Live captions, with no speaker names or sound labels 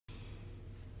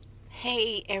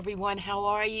Hey everyone, how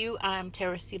are you? I'm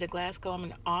Teresita Glasgow. I'm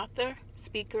an author,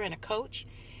 speaker, and a coach.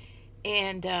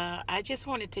 And I just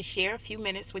wanted to share a few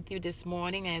minutes with you this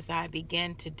morning as I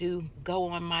begin to go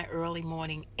on my early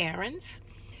morning errands.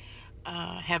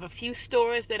 Have a few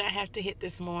stores that I have to hit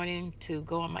this morning to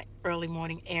go on my early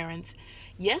morning errands.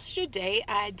 Yesterday,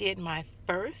 I did my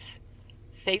first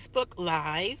Facebook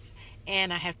Live,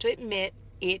 and I have to admit,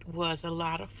 it was a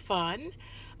lot of fun.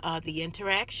 The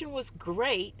interaction was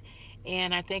great,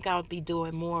 and I think I'll be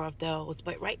doing more of those.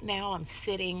 But right now, I'm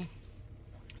sitting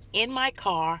in my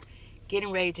car,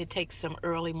 getting ready to take some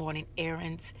early morning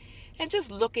errands, and just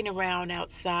looking around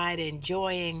outside,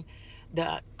 enjoying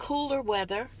the cooler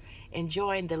weather,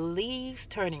 enjoying the leaves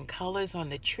turning colors on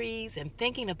the trees, and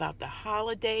thinking about the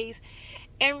holidays,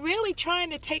 and really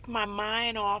trying to take my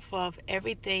mind off of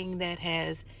everything that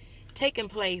has taken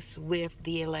place with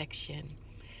the election.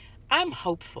 I'm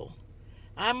hopeful.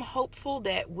 I'm hopeful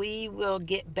that we will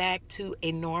get back to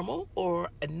a normal or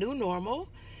a new normal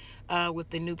with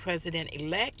the new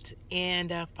president-elect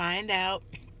and find out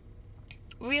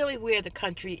really where the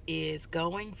country is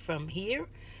going from here.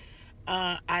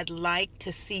 I'd like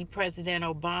to see President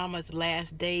Obama's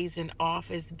last days in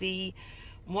office be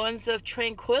ones of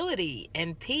tranquility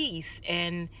and peace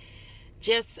and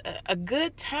just a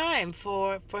good time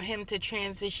for him to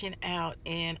transition out.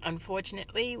 And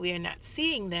unfortunately, we are not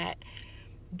seeing that.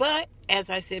 But as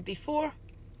I said before,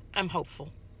 I'm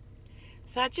hopeful.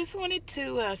 So I just wanted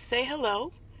to say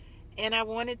hello, and I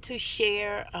wanted to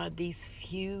share these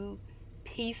few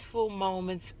peaceful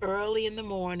moments early in the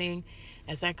morning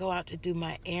as I go out to do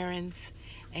my errands,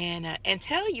 and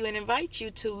tell you and invite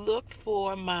you to look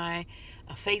for my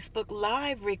Facebook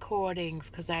Live recordings,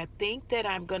 because I think that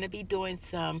I'm going to be doing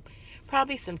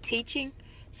probably some teaching,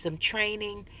 some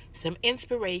training, some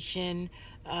inspiration,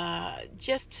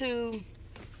 just to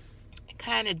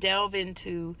kind of delve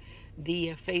into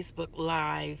the Facebook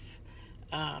Live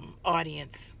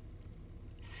audience.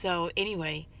 So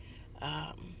anyway,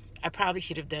 I probably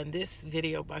should have done this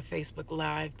video by Facebook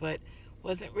Live, but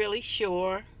wasn't really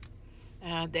sure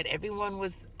that everyone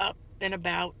was up and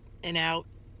about and out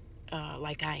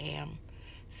like I am.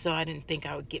 So I didn't think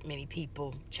I would get many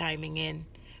people chiming in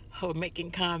or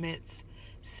making comments.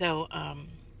 So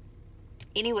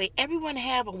anyway, everyone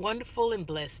have a wonderful and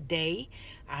blessed day.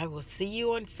 I will see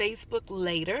you on Facebook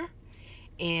later,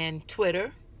 and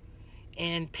Twitter,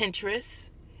 and Pinterest,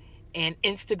 and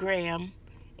Instagram,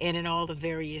 and in all the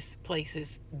various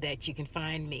places that you can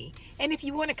find me. And if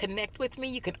you want to connect with me,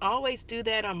 you can always do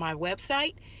that on my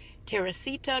website,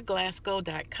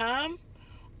 teresitaglasgow.com,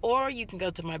 or you can go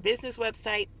to my business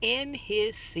website,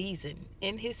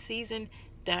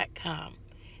 inhisseason.com.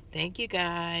 Thank you,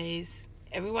 guys.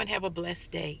 Everyone have a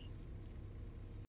blessed day.